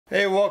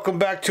Hey, welcome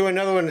back to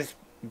another one. It's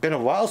been a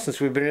while since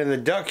we've been in the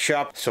duck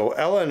shop. So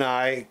Ella and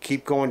I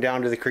keep going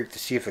down to the creek to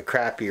see if the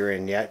crappie are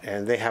in yet,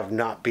 and they have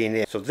not been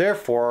in. So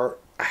therefore,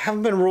 I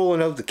haven't been rolling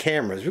out the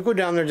cameras. We go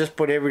down there just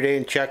put every day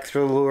and check,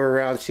 throw the lure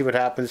around, see what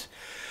happens.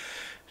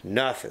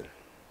 Nothing.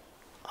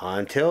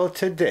 Until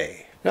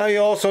today. Now you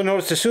also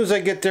notice as soon as I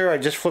get there, I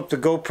just flip the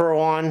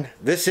GoPro on.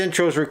 This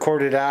intro is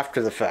recorded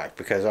after the fact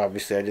because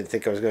obviously I didn't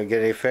think I was going to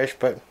get any fish,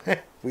 but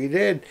we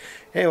did.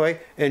 Anyway,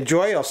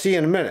 enjoy. I'll see you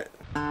in a minute.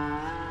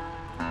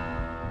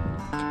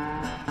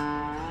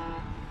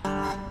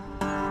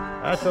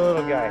 That's a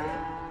little guy.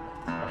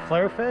 A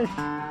flare fish?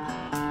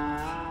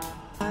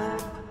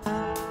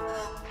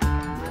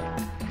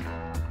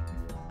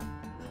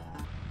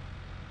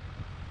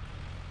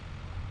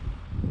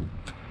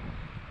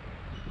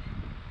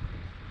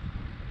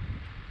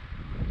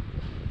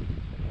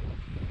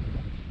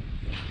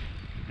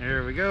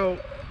 There we go.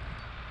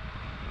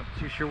 Not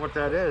too sure what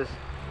that is.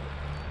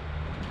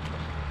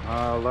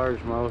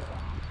 Largemouth.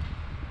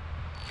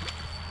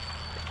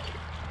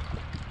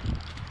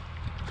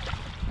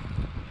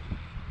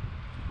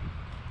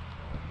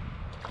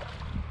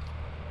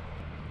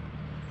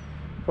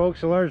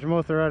 Folks, the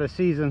largemouth are out of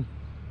season.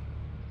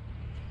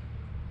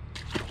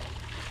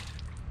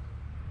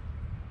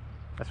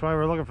 That's why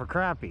we're looking for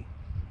crappie.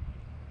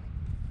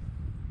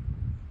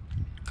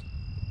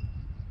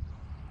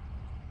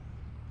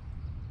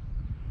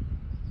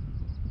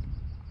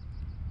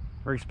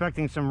 We're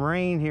expecting some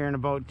rain here in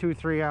about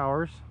 2-3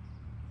 hours.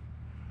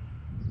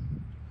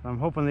 So I'm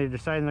hoping they're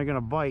deciding they're going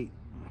to bite.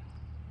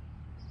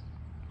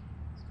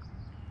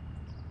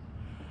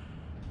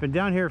 Been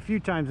down here a few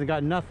times and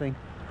got nothing.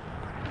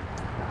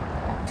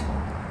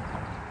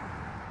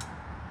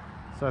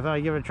 So I thought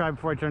I'd give it a try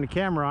before I turn the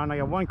camera on. I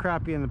got one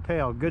crappie in the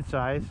pail, good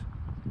size,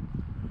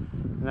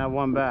 and that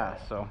one bass.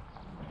 So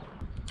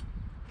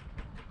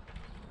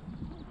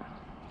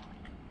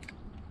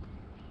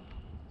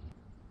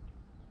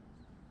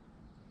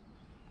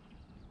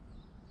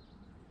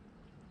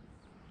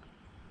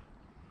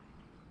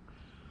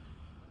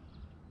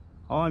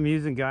all I'm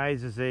using,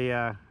 guys, is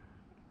a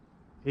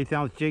 1/8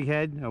 ounce jig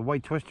head, a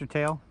white twister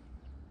tail,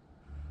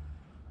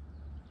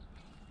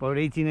 about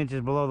 18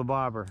 inches below the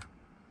bobber.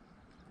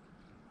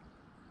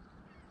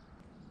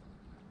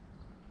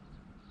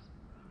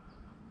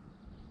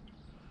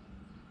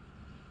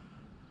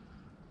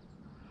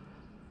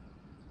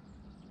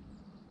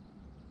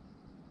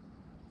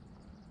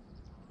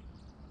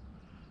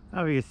 I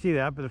don't know if you can see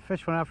that, but the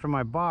fish went after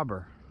my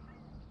bobber.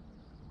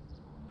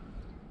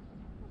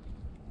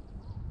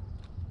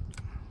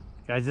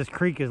 Guys, this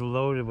creek is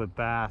loaded with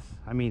bass.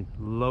 I mean,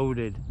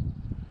 loaded.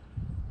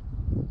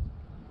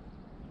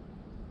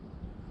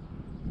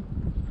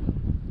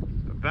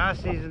 The bass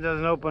season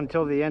doesn't open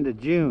until the end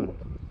of June.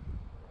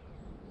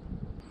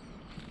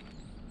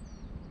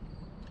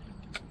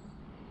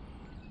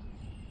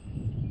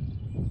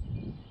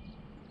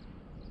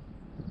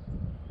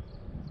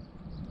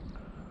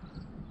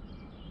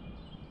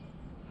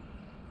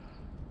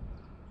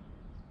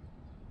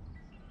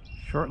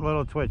 Short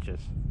little twitches.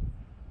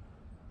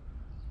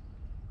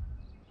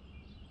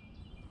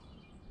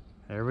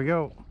 There we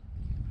go.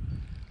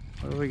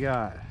 What do we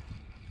got?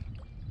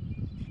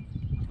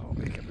 Oh,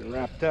 they could be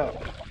wrapped up.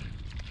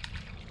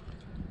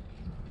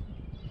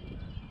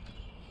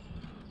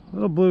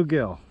 Little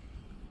bluegill.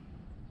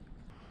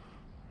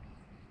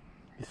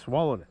 He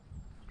swallowed it.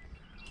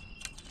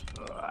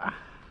 Ugh.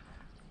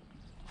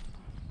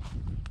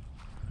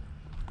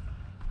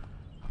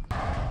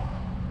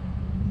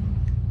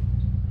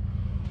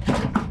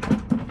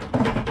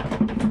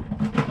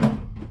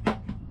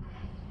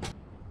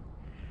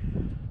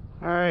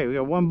 Alright, we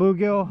got one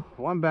bluegill,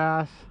 one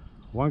bass,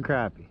 one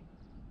crappie.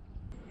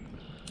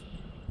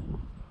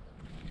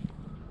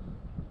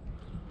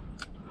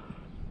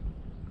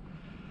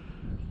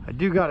 I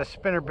do got a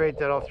spinnerbait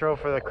that I'll throw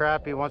for the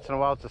crappie once in a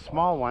while. It's a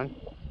small one.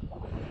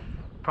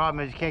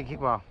 Problem is you can't keep,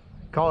 well,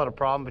 call it a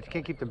problem, but you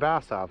can't keep the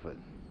bass off it.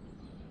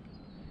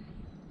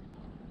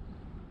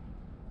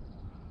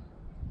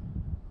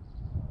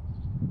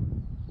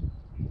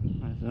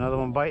 There's another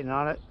one biting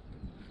on it.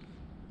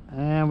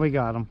 And we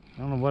got him.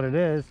 I don't know what it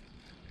is.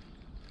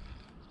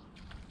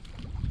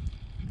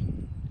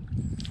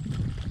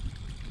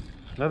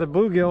 Another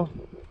bluegill.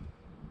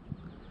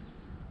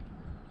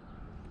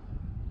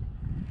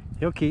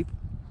 He'll keep.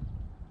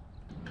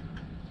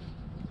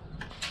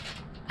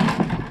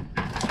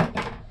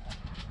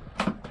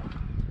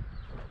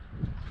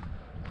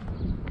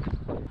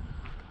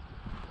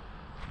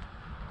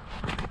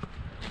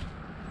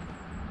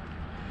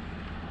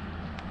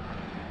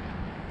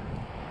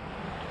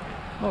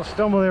 Little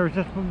stumble there was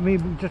just me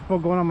just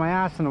about going on my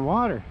ass in the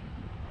water.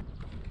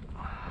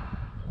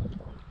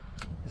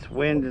 This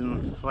wind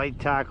and light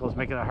tackle is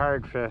making it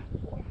hard to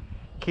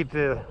keep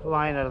the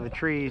line out of the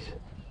trees.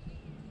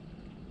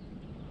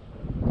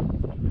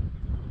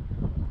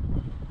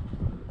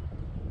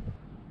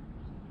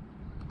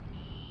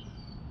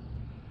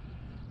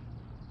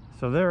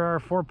 So there are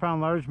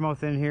 4-pound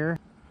largemouth in here.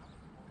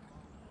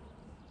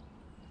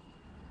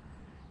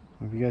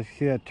 If you guys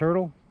see that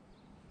turtle,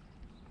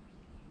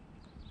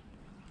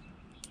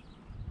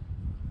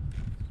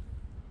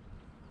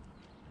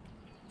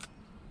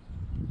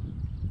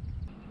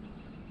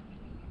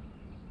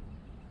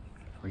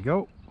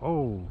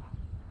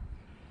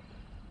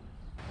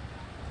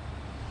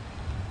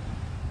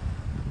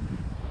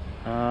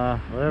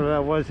 whatever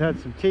that was had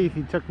some teeth.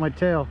 He took my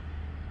tail.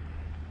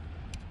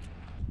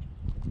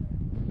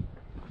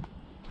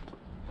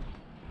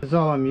 That's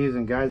all I'm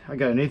using, guys. I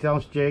got an 1/8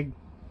 ounce jig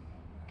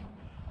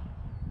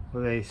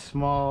with a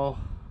small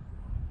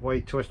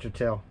white twister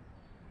tail.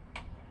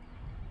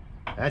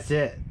 That's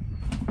it.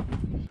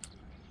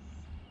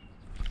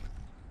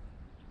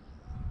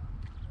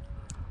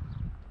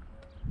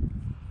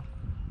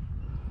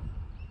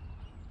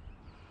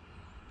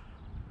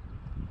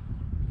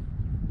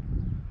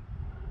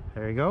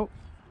 There you go.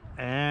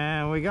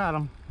 And we got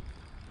them.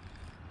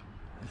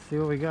 Let's see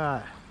what we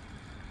got.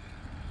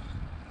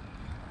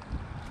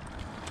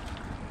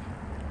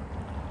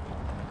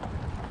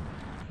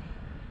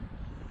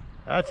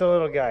 That's a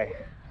little guy.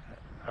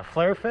 A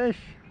flare fish?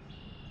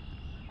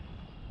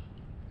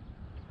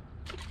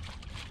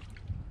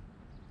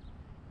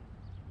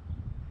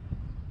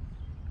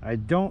 I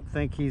don't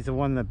think he's the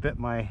one that bit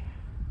my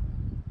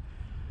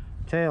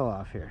tail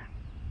off here.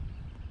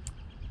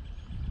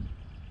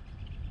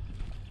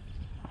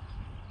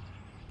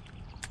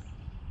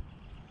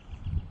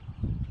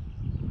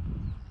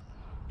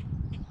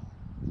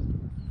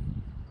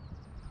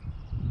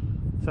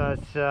 So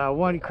it's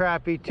 1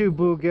 crappie, 2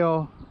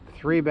 bluegill,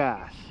 3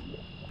 bass.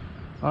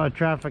 A lot of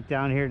traffic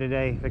down here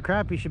today. The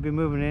crappie should be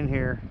moving in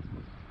here.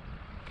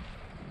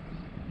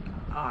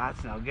 Oh,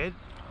 that's no good.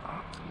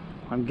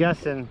 I'm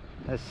guessing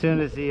as soon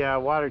as the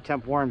water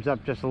temp warms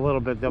up just a little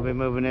bit, they'll be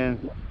moving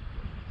in.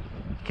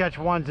 Catch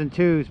 1s and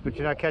 2s, but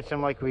you're not catching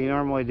them like we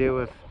normally do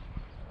with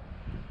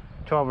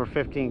 12 or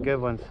 15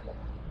 good ones.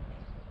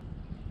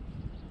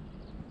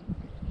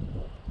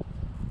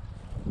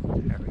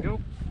 There we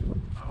go.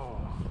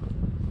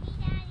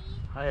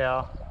 Hi,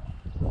 Al.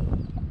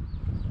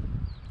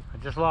 I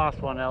just lost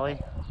one, Ellie.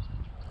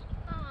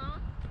 Aww.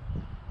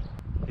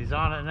 He's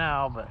on it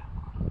now, but...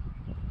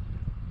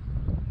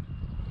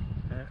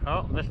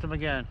 Oh, missed him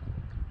again.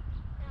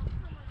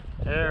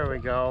 There we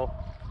go.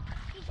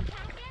 Did you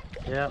catch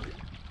it? Yep.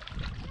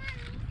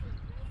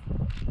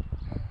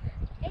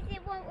 Is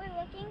it what we're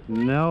looking for?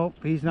 Nope,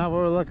 he's not what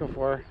we're looking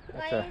for.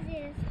 What That's is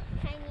this?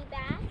 Tiny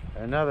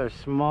bass? another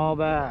small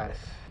bass.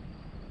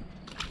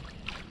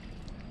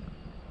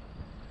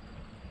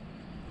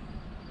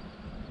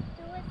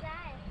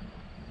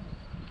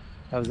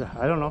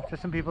 I don't know,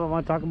 just some people that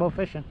want to talk about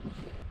fishing.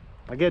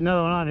 I'll get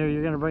another one on here.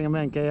 You're going to bring him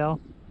in, KL?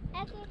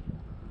 Okay.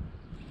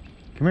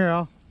 Come here,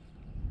 Al.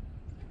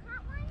 You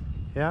caught one?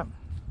 Yep.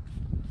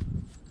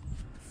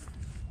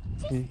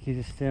 Can you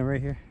just stand right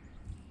here?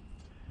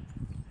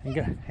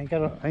 Ain't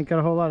got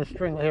a whole lot of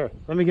string. Here,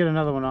 let me get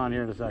another one on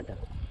here in a second.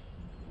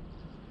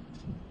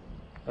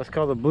 That's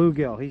called the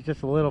bluegill. He's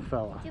just a little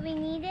fella. Do we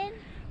need it?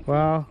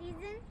 Well,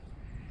 Season?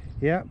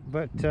 yeah,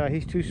 but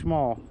he's too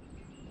small.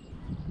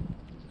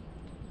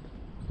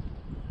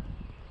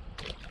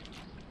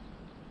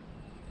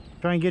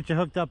 Try and get you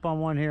hooked up on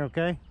one here,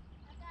 okay?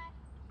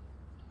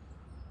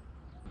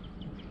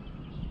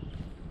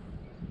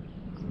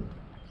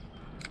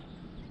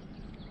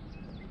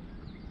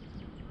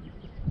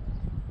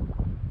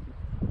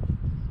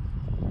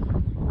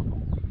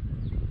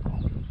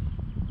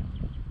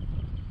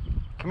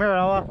 Come here,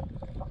 Ella.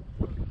 What?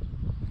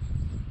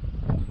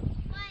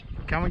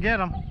 Come and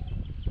get him.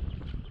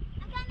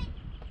 I'm coming.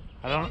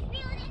 I don't. Just reel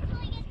it in till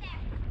I get there.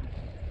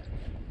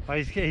 Oh,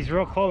 he's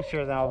real close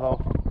here now,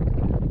 though.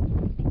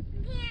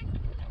 Here.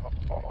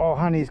 Oh,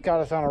 honey, he's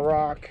got us on a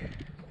rock.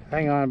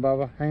 Hang on,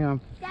 Bubba. Hang on.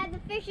 Dad, the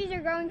fishes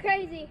are going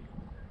crazy.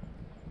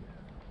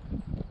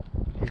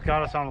 He's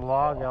got us on a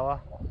log,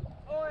 Ella.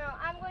 Oh no,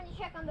 I'm going to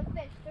check on the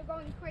fish. They're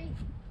going crazy.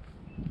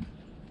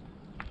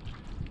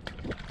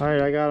 All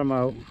right, I got him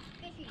out.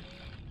 Fishy.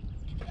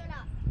 Shut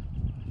up.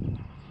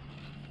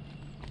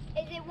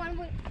 Is it one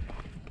with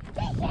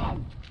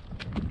fishing?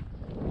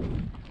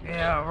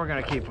 Yeah, we're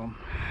gonna keep him.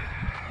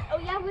 Oh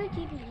yeah, we're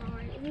keeping them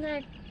on. Isn't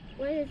that,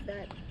 what is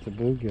that? It's a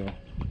bluegill.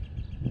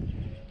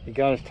 He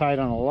got us tied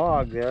on a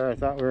log there. I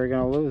thought we were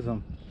gonna lose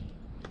him.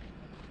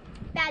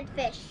 Bad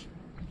fish.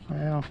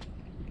 Well.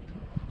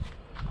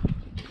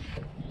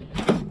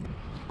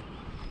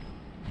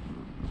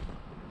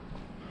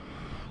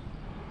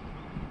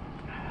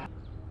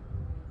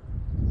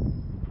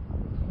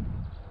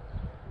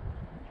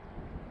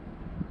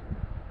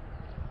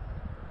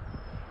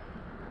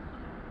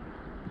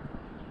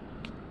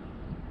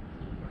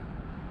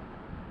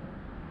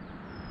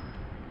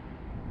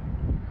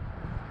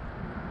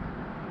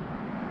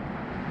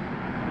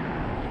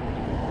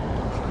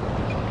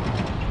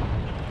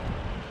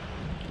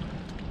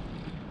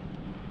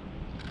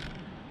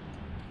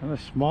 And a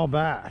small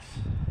bass.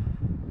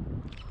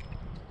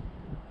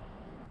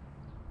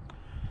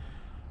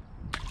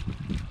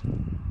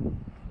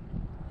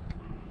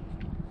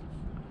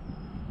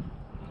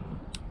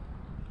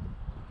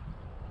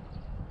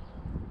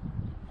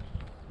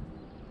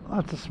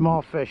 Lots of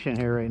small fish in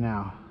here right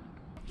now.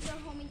 Go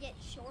home and get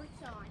shorts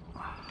on.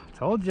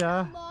 Told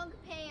ya. Long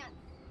pants.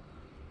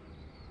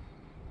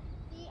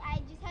 See,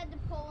 I just had to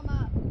pull them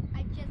up.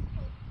 I just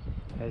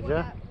pulled Did one ya?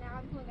 up. Now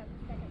I'm pulling up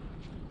the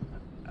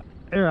second.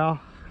 Here, Al.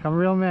 Come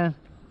reel him in.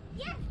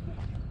 Yes!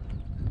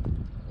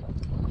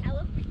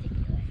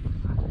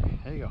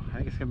 There you go. I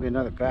think it's gonna be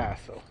another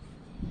bass. So,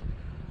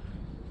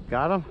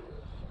 got him?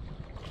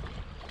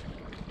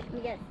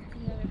 Yes,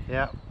 another.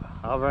 Yep.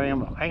 I'll bring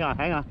him up. Hang on,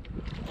 hang on.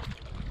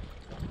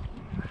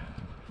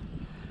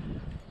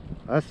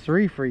 That's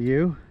 3 for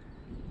you.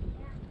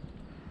 Yeah.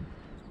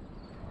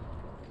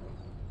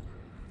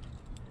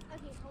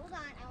 Okay, hold on.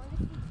 I want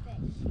to see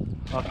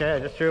fish. Okay, I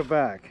just threw it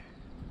back.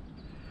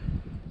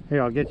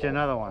 Here, I'll get you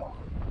another one.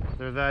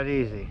 They're that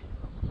easy.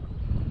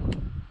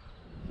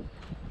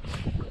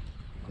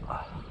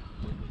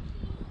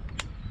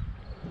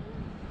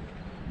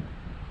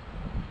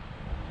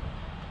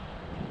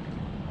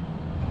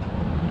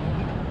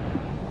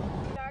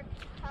 Dark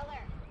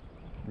color.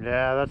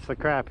 Yeah, that's the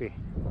crappie.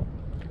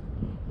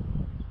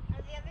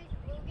 Are the others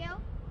bluegill?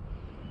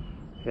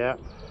 Yeah.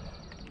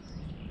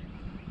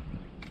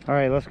 All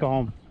right, let's go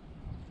home.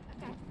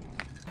 Okay.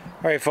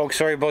 All right, folks,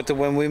 sorry about the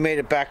wind. We made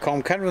it back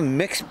home. Kind of a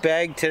mixed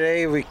bag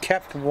today. We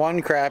kept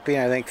 1 crappie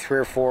and I think 3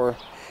 or 4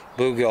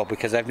 bluegill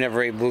because I've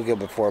never ate bluegill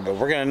before. But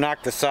we're going to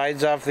knock the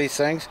sides off these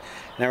things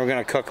and then we're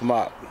going to cook them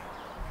up.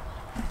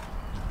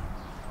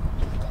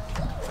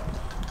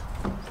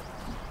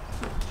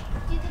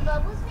 Do the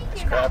bubbles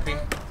make your Crappie.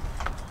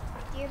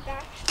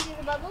 do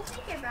the bubbles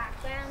make your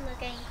background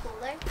look any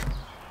cooler?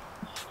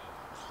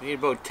 We need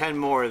about 10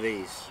 more of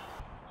these.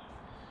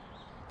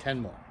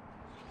 10 more.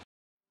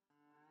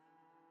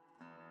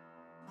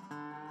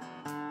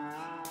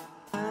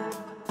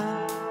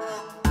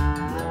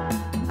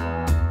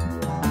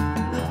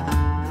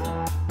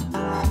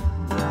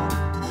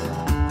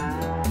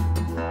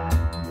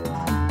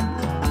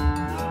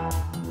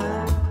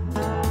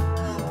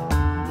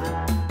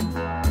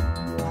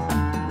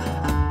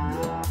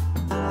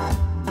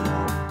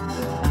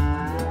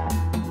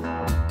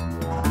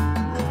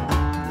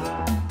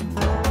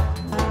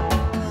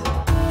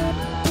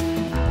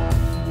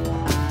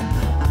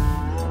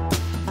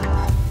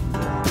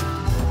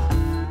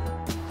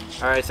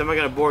 Alright, so I'm not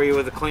going to bore you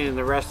with cleaning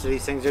the rest of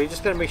these things. You're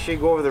just going to make sure you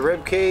go over the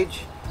rib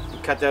cage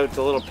and cut out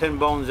the little pin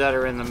bones that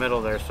are in the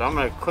middle there. So I'm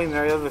going to clean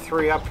the other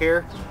 3 up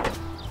here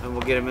and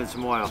we'll get them in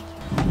some oil.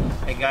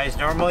 Hey guys,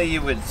 normally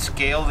you would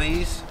scale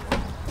these.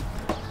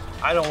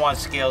 I don't want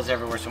scales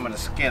everywhere, so I'm going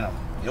to skin them.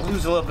 You'll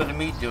lose a little bit of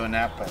meat doing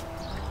that, but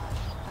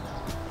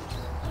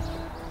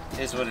it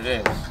is what it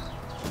is.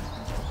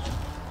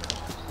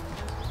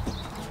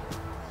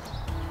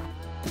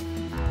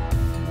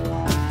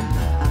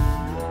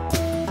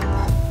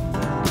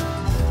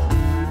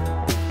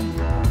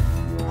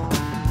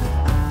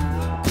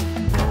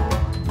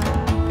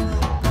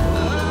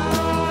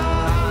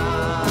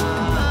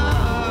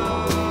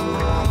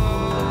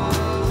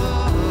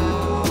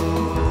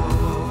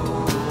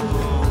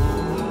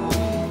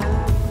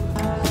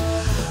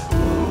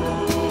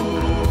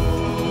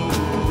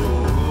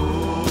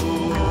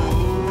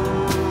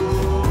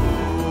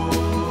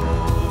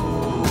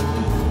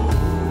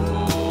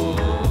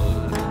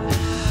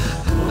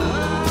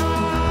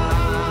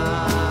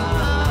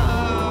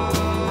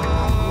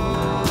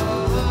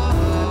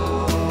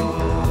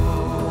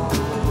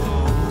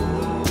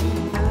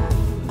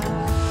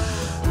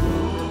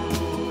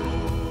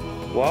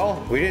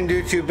 Well, we didn't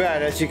do too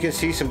bad. As you can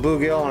see, some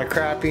bluegill and a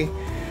crappie.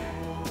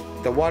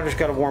 The water's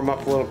got to warm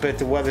up a little bit.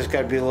 The weather's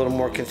got to be a little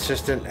more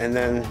consistent, and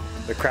then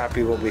the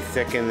crappie will be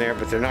thick in there,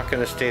 but they're not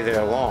going to stay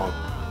there long.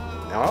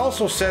 Now, I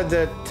also said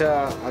that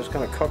I was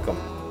going to cook them.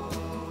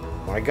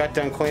 When I got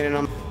done cleaning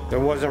them, there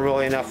wasn't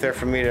really enough there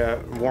for me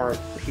to warrant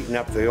heating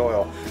up the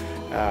oil.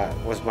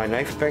 Was my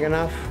knife big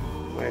enough?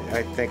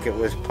 I think it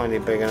was plenty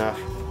big enough.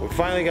 We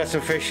finally got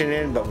some fishing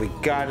in, but we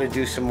got to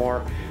do some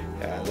more.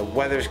 The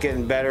weather's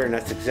getting better, and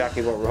that's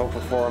exactly what we're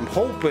hoping for. I'm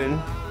hoping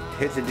to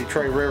hit the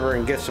Detroit River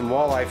and get some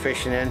walleye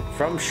fishing in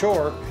from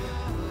shore.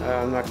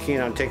 I'm not keen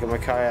on taking my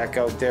kayak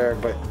out there,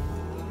 but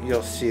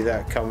you'll see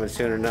that coming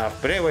soon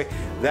enough. But anyway,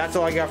 that's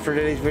all I got for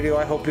today's video.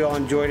 I hope you all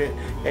enjoyed it.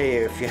 Hey,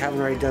 if you haven't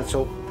already done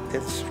so,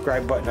 hit the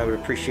subscribe button. I would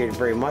appreciate it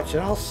very much,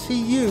 and I'll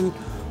see you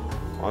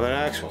on the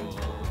next one.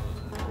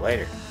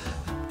 Later.